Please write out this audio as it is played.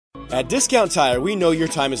At Discount Tire, we know your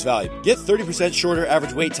time is valuable. Get 30% shorter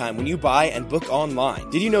average wait time when you buy and book online.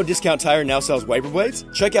 Did you know Discount Tire now sells wiper blades?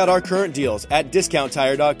 Check out our current deals at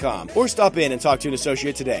discounttire.com or stop in and talk to an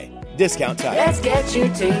associate today. Discount Tire. Let's get you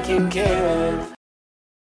taken care of.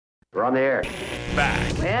 We're on the air.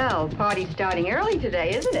 Back Well, party's starting early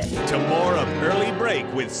today, isn't it? to more of Early Break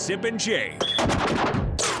with Sip and Jake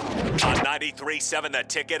on 93.7 The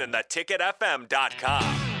Ticket and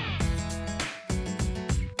theticketfm.com.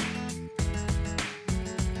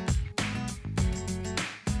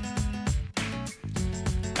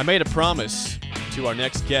 I made a promise to our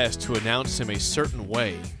next guest to announce him a certain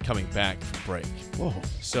way coming back from break. Whoa.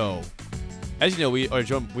 So, as you know, we have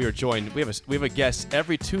a guest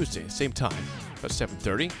every Tuesday at the same time, about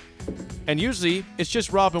 7:30. And usually it's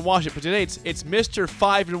just Robin Washut, but today it's Mr.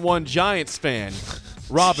 5-1 Giants fan,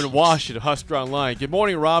 Robin Washut of Husker Online. Good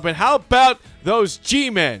morning, Robin. How about those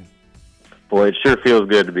G-men? Boy, it sure feels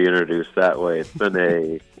good to be introduced that way. It's been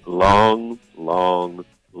a long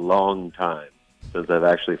time since I've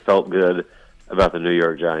actually felt good about the New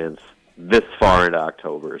York Giants this far into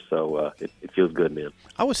October. So it feels good, man.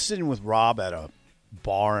 I was sitting with Rob at a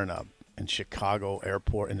bar in the Chicago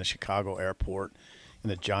airport, and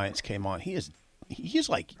the Giants came on. He's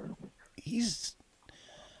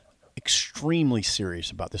extremely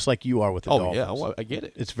serious about this, like you are with the Dolphins. Yeah, well, I get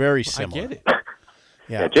it. It's very similar. I get it.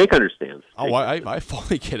 Yeah, Jake understands. Oh, I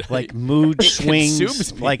fully get it. Like mood swings,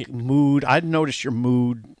 consumes me. like mood. I noticed your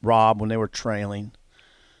mood, Rob, when they were trailing.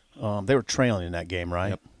 They were trailing in that game, right?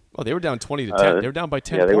 Yep. Oh, they were down 20-10. They were down by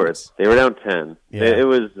 10 points. They were down 10. Yeah. It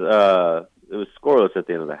was scoreless at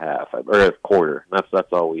the end of the half, or the quarter.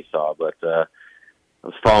 That's all we saw. But I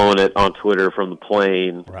was following it on Twitter from the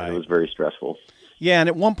plane. Right. And it was very stressful. Yeah, and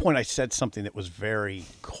at one point I said something that was very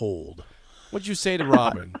cold. What'd you say to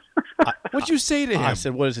Robin? What'd you say to him? I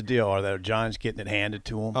said, what is the deal? Are the Giants getting it handed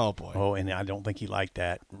to him? Oh, boy. Oh, and I don't think he liked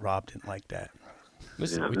that. Rob didn't like that.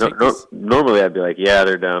 Listen, Yeah, normally I'd be like, yeah,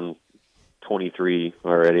 they're down 23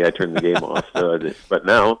 already. I turned the game off. But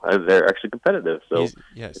now they're actually competitive, so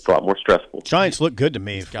it's a lot more stressful. Giants look good to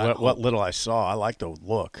me. What little I saw, I like the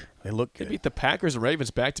look. They look good. They beat the Packers and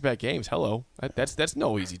Ravens back-to-back games. Hello. That's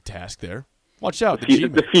no easy task there. Watch out. A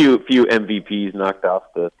few MVPs knocked off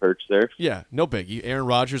the perch there. Yeah, no biggie. Aaron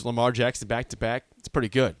Rodgers, Lamar Jackson back-to-back. It's pretty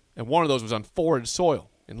good. And one of those was on foreign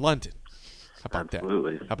soil in London. How about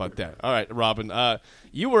Absolutely. that? How about that? All right, Robin.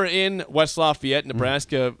 You were in West Lafayette,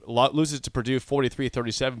 Nebraska. Loses to Purdue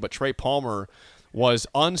 43-37, but Trey Palmer was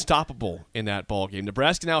unstoppable in that ballgame.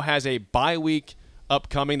 Nebraska now has a bye week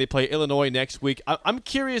upcoming. They play Illinois next week. I'm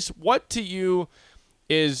curious, what to you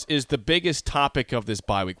is the biggest topic of this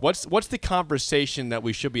bye week? What's the conversation that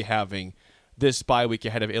we should be having this bye week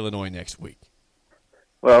ahead of Illinois next week?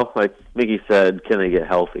 Well, like Mickey said, can they get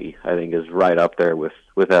healthy? I think is right up there with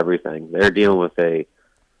everything. They're dealing with a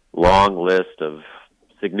long list of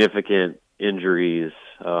significant injuries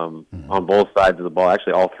on both sides of the ball.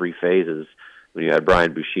 Actually, all three phases. When you had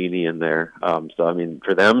Brian Buschini in there, so I mean,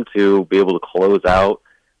 for them to be able to close out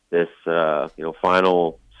this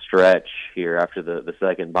final stretch here after the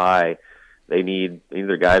second bye, they need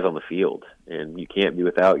their guys on the field, and you can't be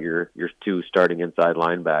without your two starting inside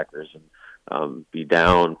linebackers and be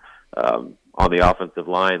down on the offensive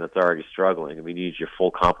line that's already struggling. I mean, you need your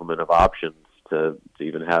full complement of options to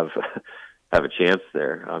even have a chance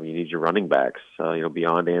there. You need your running backs,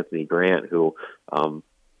 beyond Anthony Grant, who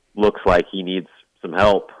looks like he needs some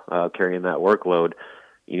help carrying that workload.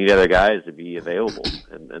 You need other guys to be available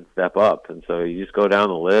and step up. And so you just go down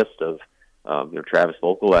the list of, Travis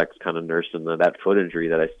Vokalek's kind of nursing that foot injury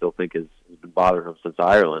that I still think has been bothering him since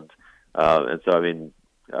Ireland. And so, I mean,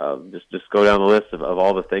 just go down the list of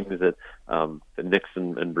all the things that the nicks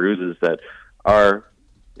and bruises that are,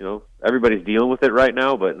 everybody's dealing with it right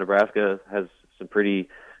now, but Nebraska has some pretty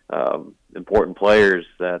important players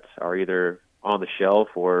that are either on the shelf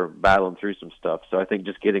or battling through some stuff. So I think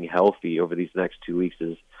just getting healthy over these next 2 weeks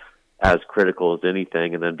is as critical as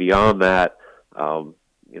anything. And then beyond that,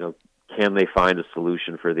 can they find a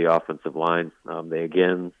solution for the offensive line? They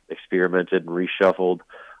again experimented and reshuffled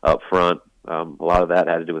up front. A lot of that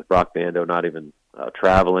had to do with Brock Bando not even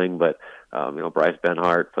traveling, but Bryce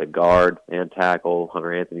Benhart played guard and tackle.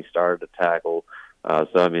 Hunter Anthony started to tackle.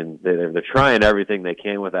 So I mean, they're trying everything they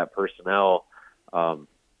can with that personnel.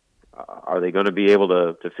 Are they going to be able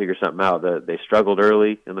to figure something out? They struggled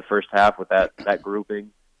early in the first half with that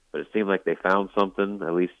grouping, but it seemed like they found something,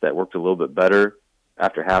 at least that worked a little bit better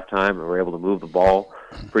after halftime, and were able to move the ball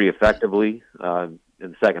pretty effectively in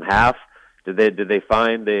the second half. Did they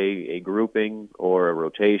find a grouping or a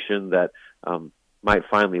rotation that might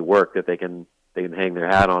finally work that they can hang their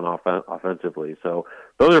hat on offensively? So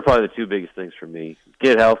those are probably the two biggest things for me.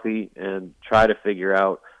 Get healthy and try to figure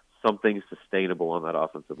out something sustainable on that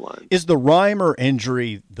offensive line. Is the Reimer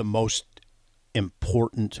injury the most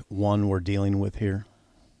important one we're dealing with here?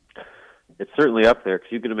 It's certainly up there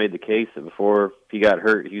because you could have made the case that before he got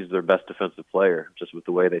hurt, he was their best defensive player, just with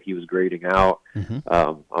the way that he was grading out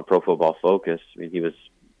on Pro Football Focus. I mean, he was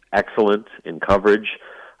excellent in coverage,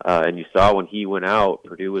 and you saw when he went out,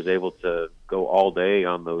 Purdue was able to go all day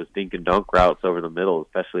on those dink and dunk routes over the middle,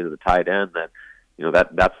 especially to the tight end.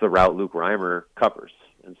 That's the route Luke Reimer covers,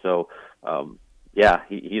 and so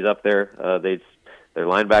he's up there. Their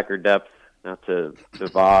linebacker depth. Not to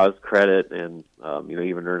Vaz credit, and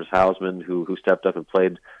even Ernest Hausman, who stepped up and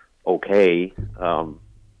played okay.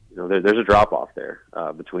 There's a drop off there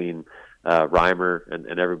between Reimer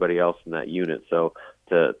and everybody else in that unit. So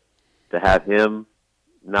to have him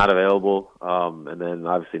not available, and then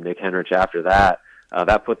obviously Nick Henrich after that,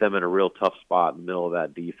 that put them in a real tough spot in the middle of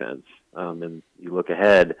that defense. And you look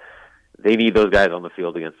ahead, they need those guys on the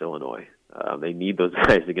field against Illinois. They need those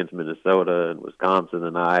guys against Minnesota and Wisconsin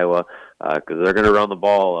and Iowa because they're going to run the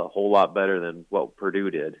ball a whole lot better than what Purdue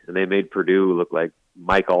did. And they made Purdue look like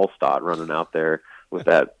Mike Allstott running out there with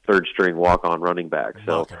that third-string walk-on running back.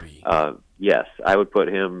 So, yes, I would put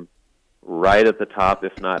him right at the top,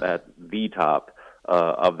 if not at the top,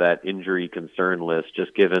 of that injury concern list,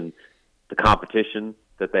 just given the competition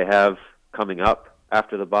that they have coming up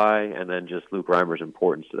after the bye, and then just Luke Reimer's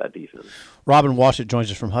importance to that defense. Robin Washut joins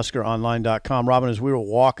us from HuskerOnline.com. Robin, as we were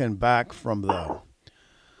walking back from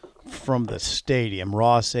the stadium,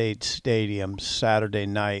 Ross 8 Stadium, Saturday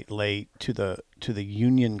night late to the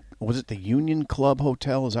Union, was it the Union Club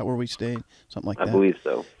Hotel? Is that where we stayed? Something like that? I believe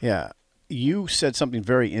so. Yeah. You said something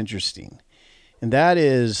very interesting, and that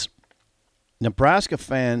is Nebraska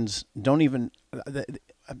fans don't even –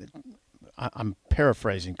 I'm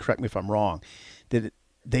paraphrasing, correct me if I'm wrong, that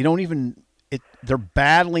they don't even they're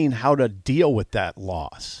battling how to deal with that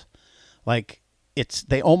loss. Like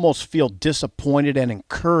they almost feel disappointed and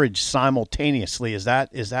encouraged simultaneously. Is that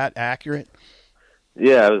accurate?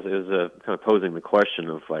 Yeah, it was kind of posing the question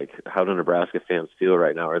of like, how do Nebraska fans feel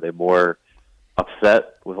right now? Are they more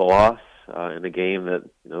upset with a loss in a game that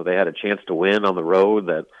they had a chance to win on the road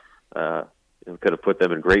that could have put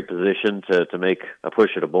them in great position to make a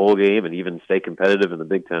push at a bowl game and even stay competitive in the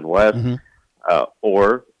Big Ten West?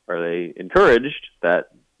 Or are they encouraged that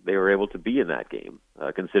they were able to be in that game,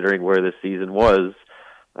 considering where this season was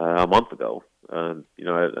a month ago? As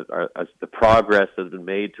the progress has been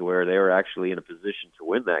made to where they were actually in a position to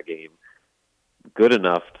win that game, good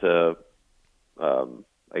enough to,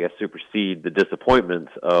 supersede the disappointment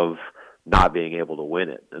of not being able to win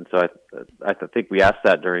it. And so I think we asked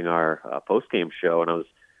that during our post-game show, and I was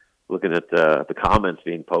looking at the comments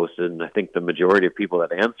being posted, and I think the majority of people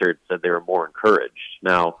that answered said they were more encouraged.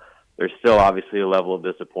 Now, there's still obviously a level of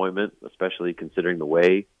disappointment, especially considering the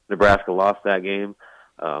way Nebraska lost that game.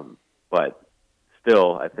 But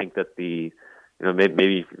still, I think that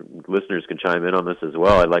maybe listeners can chime in on this as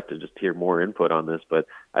well. I'd like to just hear more input on this, but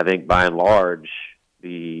I think by and large,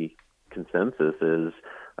 the consensus is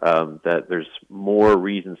that there's more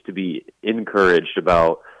reasons to be encouraged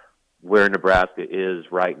about where Nebraska is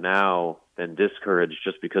right now than discouraged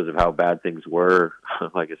just because of how bad things were,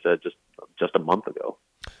 like I said, just a month ago.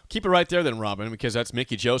 Keep it right there then, Robin, because that's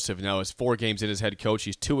Mickey Joseph now. Is 4 games in as head coach.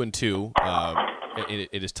 He's 2-2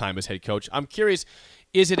 in his time as head coach. I'm curious,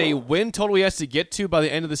 is it a win total he has to get to by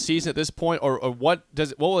the end of the season at this point, or what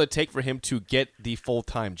will it take for him to get the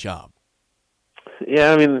full-time job?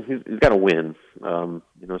 Yeah, I mean, he's got to win,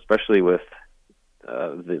 especially with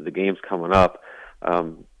the games coming up.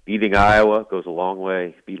 Beating Iowa goes a long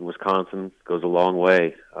way. Beating Wisconsin goes a long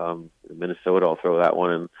way. Minnesota, I'll throw that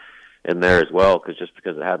one in there as well, because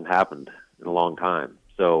it hadn't happened in a long time.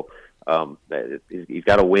 So he's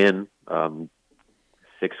got to win.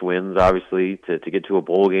 6 wins, obviously, to get to a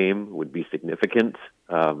bowl game would be significant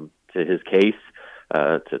to his case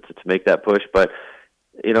to make that push. But,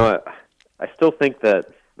 I still think that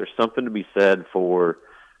there's something to be said for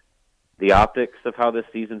the optics of how this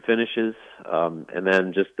season finishes, and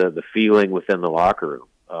then just the feeling within the locker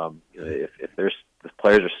room. If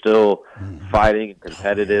players are still fighting and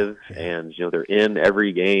competitive, and they're in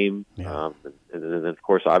every game, and then of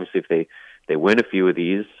course, obviously, if they win a few of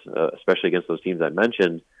these, especially against those teams I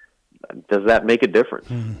mentioned, does that make a difference?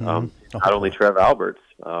 Not only Trev Alberts,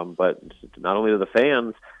 but not only to the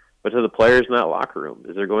fans, but to the players in that locker room.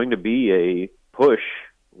 Is there going to be a push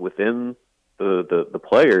within the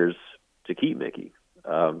players to keep Mickey?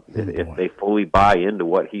 If they fully buy into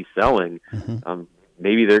what he's selling,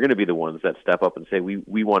 maybe they're going to be the ones that step up and say,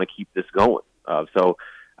 we want to keep this going. So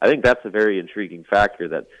I think that's a very intriguing factor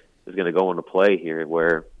that is going to go into play here.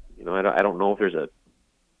 Where I don't know if there's a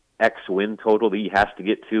X win total that he has to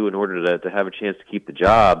get to in order to have a chance to keep the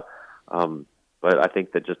job. But I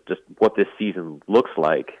think that just what this season looks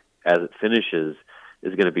like as it finishes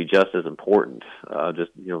is going to be just as important.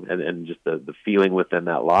 And just the feeling within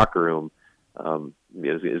that locker room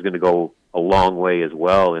is going to go a long way as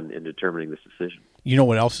well in determining this decision. You know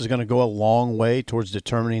what else is going to go a long way towards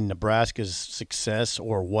determining Nebraska's success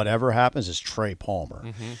or whatever happens is Trey Palmer.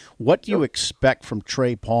 Mm-hmm. What do you expect from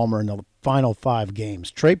Trey Palmer in the final 5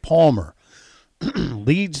 games? Trey Palmer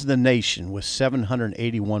leads the nation with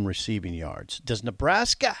 781 receiving yards. Does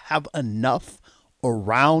Nebraska have enough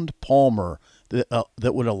around Palmer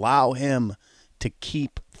that would allow him to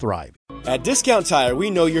keep thriving? At Discount Tire,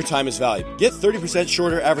 we know your time is valuable. Get 30%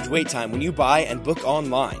 shorter average wait time when you buy and book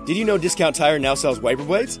online. Did you know Discount Tire now sells wiper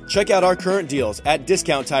blades? Check out our current deals at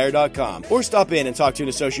discounttire.com or stop in and talk to an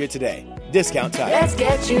associate today. Discount Tire. Let's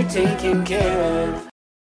get you taken care of.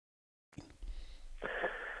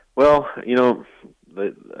 Well,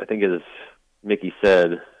 I think as Mickey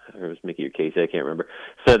said, or it was Mickey or Casey, I can't remember,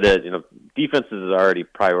 said that, defenses has already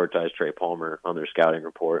prioritized Trey Palmer on their scouting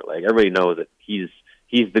report. Like, everybody knows that he's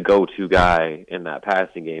the go-to guy in that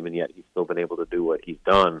passing game, and yet he's still been able to do what he's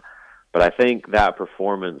done. But I think that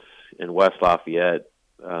performance in West Lafayette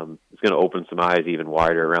is going to open some eyes even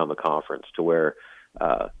wider around the conference to where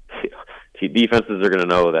defenses are going to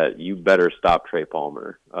know that you better stop Trey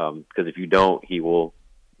Palmer, because if you don't, he will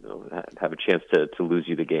have a chance to lose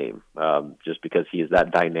you the game, just because he is that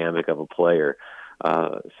dynamic of a player.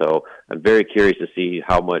 So I'm very curious to see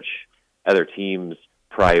how much other teams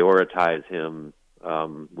prioritize him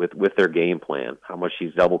with their game plan, how much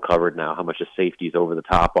he's double covered now, how much the safety's over the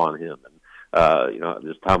top on him, and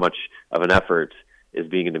just how much of an effort is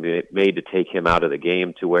being made to take him out of the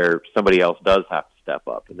game to where somebody else does have to step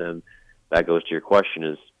up. And then that goes to your question,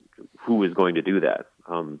 is who is going to do that?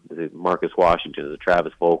 Is it Marcus Washington? Is it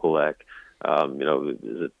Travis Vokalek?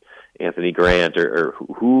 Is it Anthony Grant? Or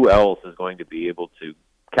who else is going to be able to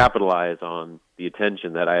capitalize on the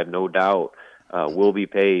attention that I have no doubt will be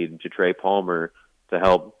paid to Trey Palmer to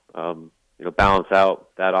help balance out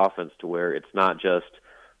that offense to where it's not just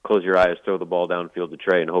close your eyes, throw the ball downfield to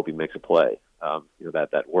Trey and hope he makes a play.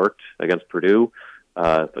 That worked against Purdue,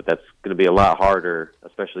 but that's going to be a lot harder,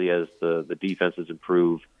 especially as the defenses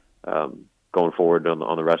improve going forward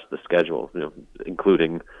on the rest of the schedule,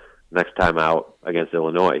 including next time out against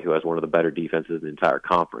Illinois, who has one of the better defenses in the entire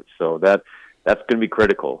conference. So that's going to be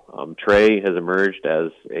critical. Trey has emerged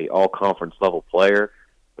as a all-conference level player,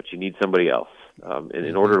 but you need somebody else. And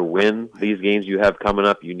in order to win these games you have coming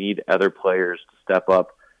up, you need other players to step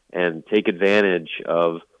up and take advantage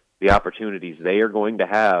of the opportunities they are going to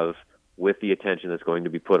have with the attention that's going to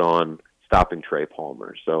be put on stopping Trey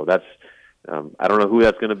Palmer. So that's I don't know who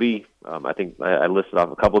that's going to be. I think I listed off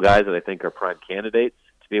a couple guys that I think are prime candidates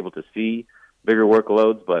to be able to see bigger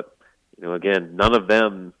workloads, but again, none of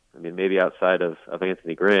them, maybe outside of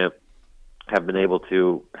Anthony Grant, have been able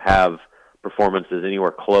to have performances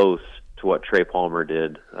anywhere close to what Trey Palmer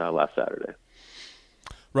did last Saturday.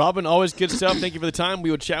 Robin, always good stuff. Thank you for the time. We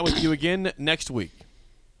will chat with you again next week.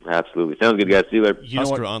 Absolutely. Sounds good, guys. See you later.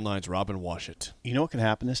 Husker Online's Robin Washut. You know what can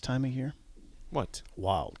happen this time of year? What?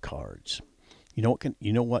 Wild cards. You know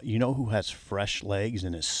who has fresh legs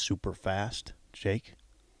and is super fast, Jake?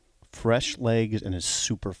 Fresh legs and is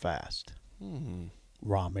super fast.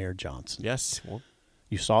 Ramir Johnson. Yes. Well,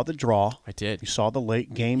 you saw the draw. I did. You saw the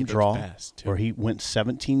late game draw where he went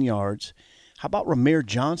 17 yards. How about Ramir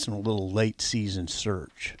Johnson, a little late season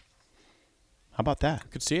surge? How about that?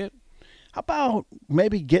 Could see it. How about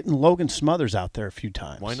maybe getting Logan Smothers out there a few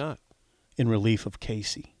times? Why not? In relief of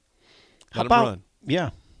Casey. Let him run.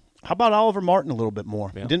 Yeah. How about Oliver Martin a little bit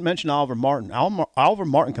more? Yeah. You didn't mention Oliver Martin. Oliver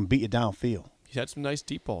Martin can beat you downfield. He's had some nice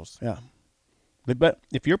deep balls. Yeah. But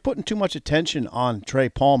if you're putting too much attention on Trey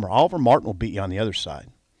Palmer, Oliver Martin will beat you on the other side.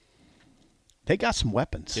 They got some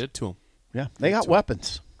weapons. Get it to him. Yeah, they got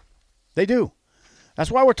weapons. They do. That's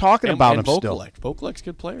why we're talking about him still. Vokalek's a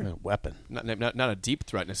good player. Weapon. Not a deep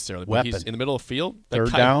threat necessarily, but weapon. He's in the middle of the field.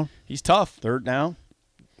 Third down. He's tough. Third down.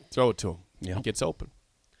 Throw it to him. Yeah. He gets open.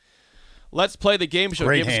 Let's play the game show.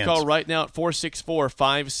 Give us a call right now at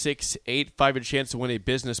 464-5685. A chance to win a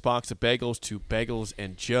business box of bagels to Bagels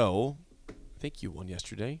and Joe. I think you won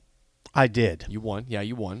yesterday. I did. You won. Yeah,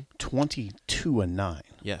 you won. 22-9.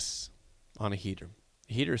 Yes, on a heater.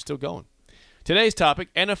 The heater is still going. Today's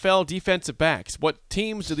topic, NFL defensive backs. What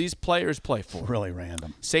teams do these players play for? Really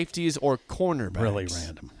random. Safeties or cornerbacks? Really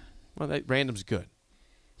random. Well, random's good.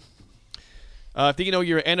 If you know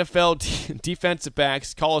your NFL defensive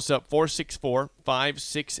backs, call us up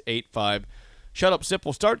 464-5685. Shut Up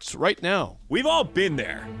Sipple starts right now. We've all been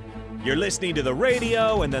there. You're listening to the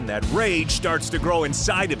radio, and then that rage starts to grow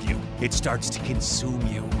inside of you. It starts to consume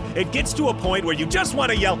you. It gets to a point where you just want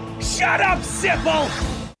to yell, "Shut up, Sipple!"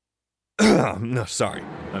 No, sorry.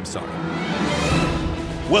 I'm sorry.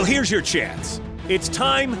 Well, here's your chance. It's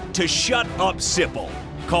time to shut up, Sipple.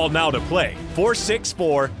 Call now to play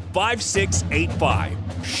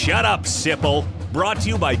 464-5685. Shut up, Sipple. Brought to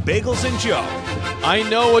you by Bagels and Joe. I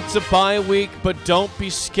know it's a bye week, but don't be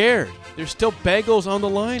scared. There's still Bagels on the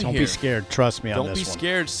line Don't here. be scared. Trust me on Don't this be one.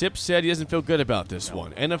 scared. Sip said he doesn't feel good about this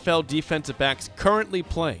one. NFL defensive backs currently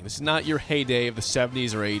playing. This is not your heyday of the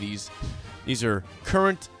 70s or 80s. These are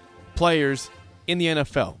current players in the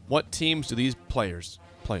NFL. What teams do these players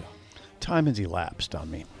play on? Time has elapsed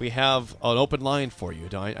on me. We have an open line for you.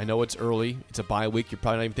 I know it's early. It's a bye week. You're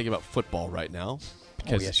probably not even thinking about football right now.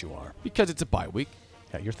 Oh, yes, you are. Because it's a bye week.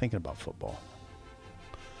 Yeah, you're thinking about football.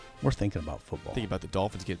 We're thinking about football. Thinking about the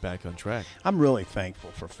Dolphins getting back on track. I'm really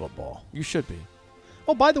thankful for football. You should be.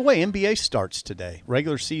 Oh, by the way, NBA starts today.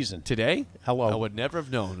 Regular season. Today? Hello. I would never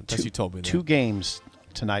have known unless you told me that. 2 games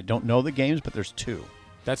tonight. Don't know the games, but there's 2.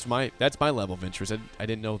 That's my level of interest. I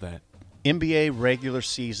didn't know that. NBA regular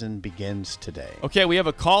season begins today. Okay, we have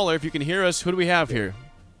a caller. If you can hear us, who do we have here?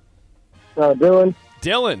 Dylan.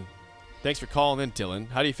 Dylan. Thanks for calling in, Dylan.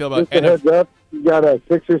 How do you feel about Just a heads up, you got a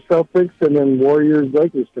Sixers Celtics and then Warriors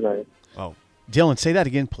Lakers tonight. Oh. Dylan, say that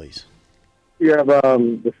again, please. You have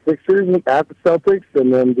the Sixers at the Celtics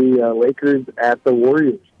and then the Lakers at the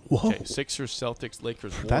Warriors. Whoa. Okay, Sixers, Celtics,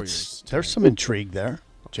 Lakers, Warriors. There's some intrigue there,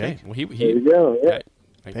 Okay. Jake. Well, There you go. Yeah.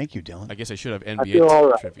 Thank you, Dylan. I guess I should have I NBA feel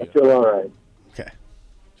all right. trivia. I feel all right. Okay.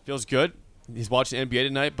 Feels good. He's watching NBA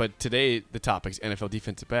tonight, but today the topic's NFL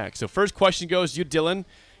defensive back. So first question goes to you, Dylan.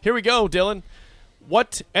 Here we go, Dylan.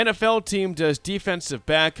 What NFL team does defensive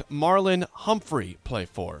back Marlon Humphrey play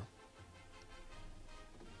for?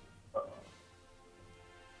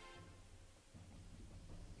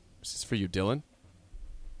 This is for you, Dylan.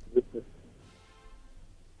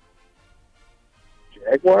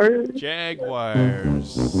 Jaguars?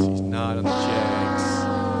 Jaguars. He's not on the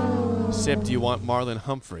Jags. Sip, do you want Marlon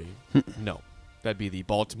Humphrey? No. That'd be the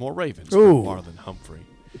Baltimore Ravens. Ooh. Marlon Humphrey.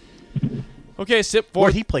 Okay, Sip.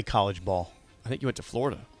 Where'd he play college ball? I think you went to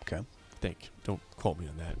Florida. Okay. I think. Don't quote me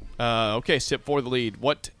on that. Okay, Sip for the lead.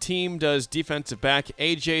 What team does defensive back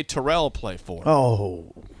A.J. Terrell play for?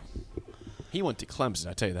 Oh. He went to Clemson,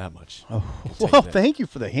 I tell you that much. Oh. I'll take Well, that. thank you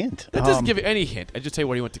for the hint. That doesn't give you any hint. I just tell you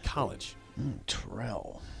where he went to college.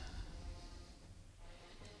 Terrell.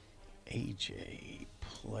 AJ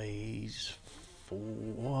plays for.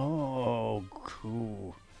 Oh,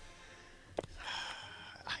 cool.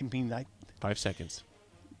 I mean, 5 seconds.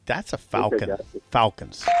 that's a Falcon.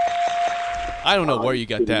 Falcons. I don't know where you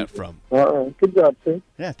got that from. Good job, sir.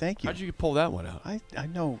 Yeah, thank you. How'd you pull that one out? I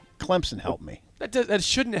know Clemson helped me. That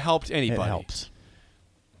shouldn't have helped anybody. It helps.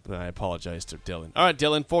 But I apologize to Dylan. All right,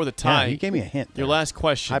 Dylan, for the tie. Yeah, you gave me a hint Your there. last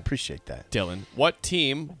question. I appreciate that. Dylan, what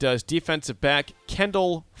team does defensive back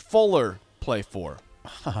Kendall Fuller play for?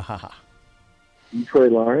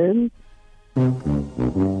 Detroit Lions? Not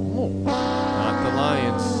the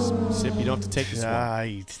Lions. Sip, you don't have to take this one.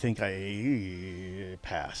 I think I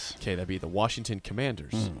pass. Okay, that'd be the Washington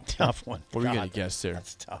Commanders. Tough one. What were you God, going to guess there?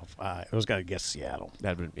 That's tough. I was going to guess Seattle.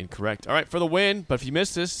 That would have been incorrect. All right, for the win, but if you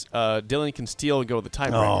miss this, Dylan can steal and go to the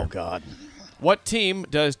tiebreaker. Oh, God. What team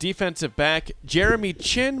does defensive back Jeremy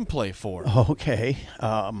Chin play for? Okay.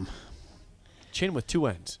 Chin with 2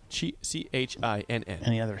 N's. Chininn.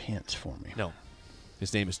 Any other hints for me? No.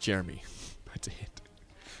 His name is Jeremy. That's a hint.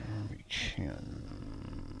 Jeremy Chin.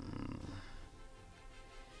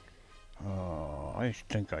 Oh, I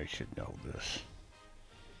think I should know this.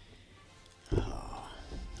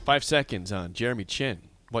 5 seconds on Jeremy Chin.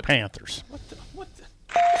 What? Panthers. What's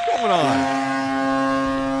going on?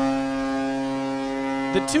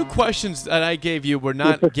 The 2 questions that I gave you were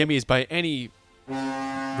not gimmies by any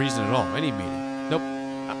reason at all, any meaning. Nope.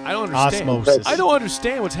 I don't understand. Osmosis. I don't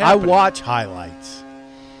understand what's I happening. watch highlights.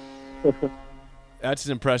 That's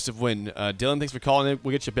an impressive win. Dylan, thanks for calling in.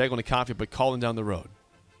 We'll get you a bagel and a coffee, but calling down the road.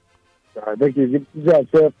 All right, thank you. Good job,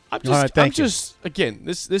 Sip. I'm All right, thank you. Again,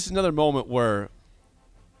 this is another moment where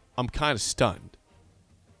I'm kind of stunned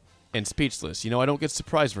and speechless. You know, I don't get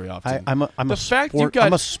surprised very often. I'm a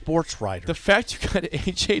sports writer. The fact you got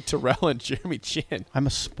AJ Terrell and Jeremy Chin. I'm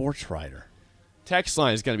a sports writer. Text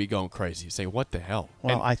line is going to be going crazy. Saying, what the hell?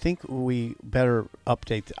 Well, And I think we better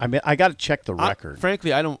update. I mean, I got to check the record.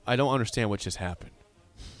 Frankly, I don't understand what just happened.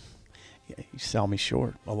 You sell me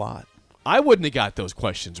short a lot. I wouldn't have got those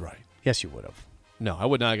questions right. Yes, you would have. No, I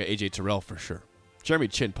would not have got A.J. Terrell for sure. Jeremy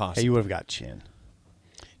Chin, possibly. Hey, you would have got Chin.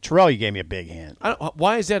 Terrell, you gave me a big hint.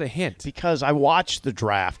 Why is that a hint? Because I watch the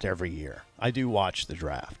draft every year. I do watch the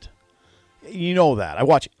draft. You know that. I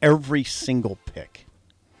watch every single pick.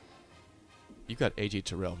 You got A.J.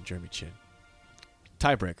 Terrell and Jeremy Chin.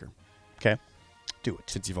 Tiebreaker. Okay. Do it.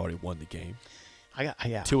 Since you've already won the game. Yeah.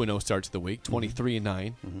 2-0 starts the week. 23-9.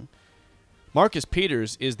 Mm-hmm. Marcus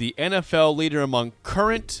Peters is the NFL leader among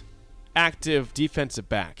current active defensive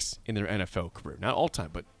backs in their NFL career. Not all time,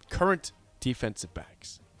 but current defensive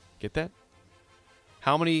backs. Get that?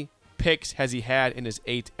 How many picks has he had in his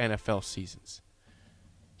 8 NFL seasons?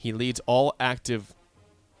 He leads all active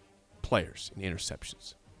players in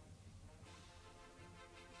interceptions.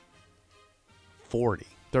 40.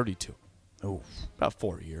 32. Oh, about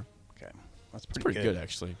 4 a year. Okay. That's pretty good,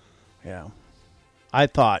 actually. Yeah. I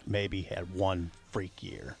thought maybe he had one freak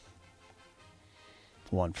year.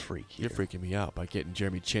 One freak year. You're freaking me out by getting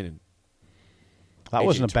Jeremy Chin and that AJ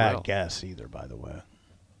wasn't a Terrell. bad guess either, by the way.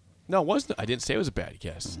 No, it wasn't. I didn't say it was a bad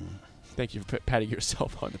guess. Thank you for patting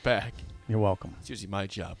yourself on the back. You're welcome. It's usually my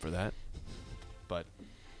job for that. But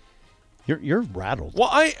you're rattled. Well,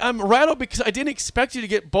 I'm rattled because I didn't expect you to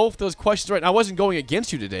get both those questions right. I wasn't going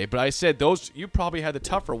against you today, but I said those you probably had the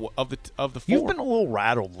tougher of the 4. You've been a little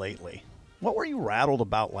rattled lately. What were you rattled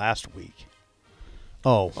about last week?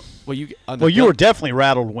 Oh, well, you were definitely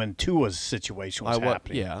rattled when Tua's situation was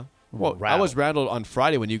happening. Yeah. Well, I was rattled on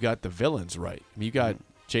Friday when you got the villains right. I mean, you got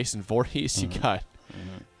Jason Voorhees. You got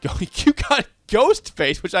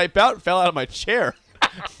Ghostface, which I about fell out of my chair.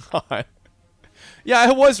 Yeah,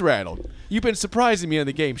 I was rattled. You've been surprising me on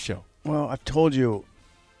the game show. Well, I've told you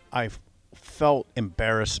I've felt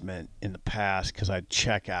embarrassment in the past because I'd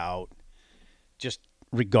check out, just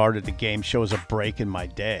regarded the game show as a break in my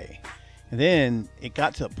day. And then it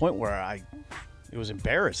got to the point where it was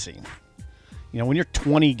embarrassing. You know, when you're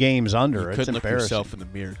 20 games under, it's embarrassing. You couldn't look yourself in the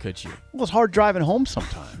mirror, could you? Well, it's hard driving home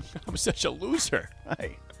sometimes. I'm such a loser.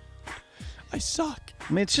 Hey. I suck.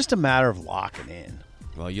 I mean, it's just a matter of locking in.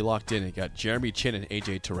 Well, you locked in and got Jeremy Chin and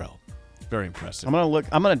A.J. Terrell. Very impressive.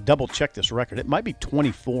 I'm gonna double check this record. It might be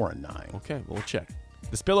 24-9. Okay, well, we'll check.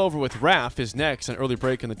 The spillover with Raph is next, an early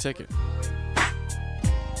break in the ticket.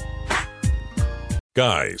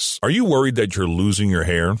 Guys, are you worried that you're losing your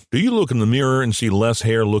hair? Do you look in the mirror and see less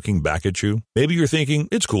hair looking back at you? Maybe you're thinking,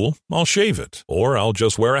 it's cool, I'll shave it. Or I'll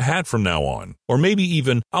just wear a hat from now on. Or maybe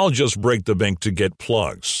even, I'll just break the bank to get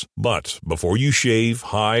plugs. But before you shave,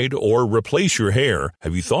 hide, or replace your hair,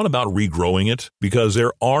 have you thought about regrowing it? Because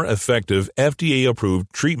there are effective,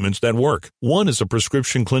 FDA-approved treatments that work. One is a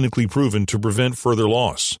prescription clinically proven to prevent further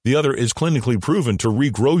loss. The other is clinically proven to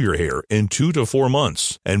regrow your hair in 2 to 4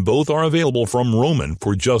 months. And both are available from Roman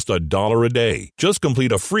for just $1 a day. Just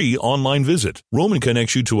complete a free online visit. Roman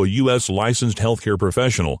connects you to a U.S. licensed healthcare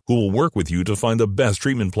professional who will work with you to find the best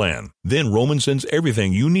treatment plan. Then Roman sends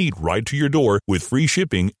everything you need right to your door with free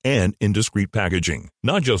shipping and in discreet packaging.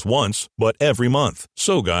 Not just once, but every month.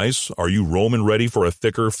 So guys, are you Roman ready for a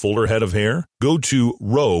thicker, fuller head of hair? Go to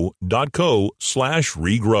ro.co/regrow.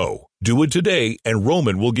 Do it today, and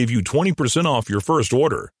Roman will give you 20% off your first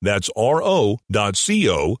order. That's ro.co/regrow.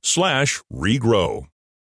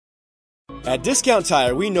 At Discount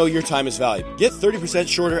Tire, we know your time is valuable. Get 30%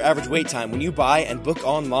 shorter average wait time when you buy and book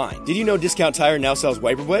online. Did you know Discount Tire now sells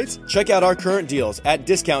wiper blades? Check out our current deals at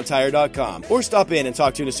discounttire.com or stop in and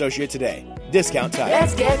talk to an associate today. Discount Tire.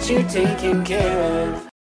 Let's get you taken care of.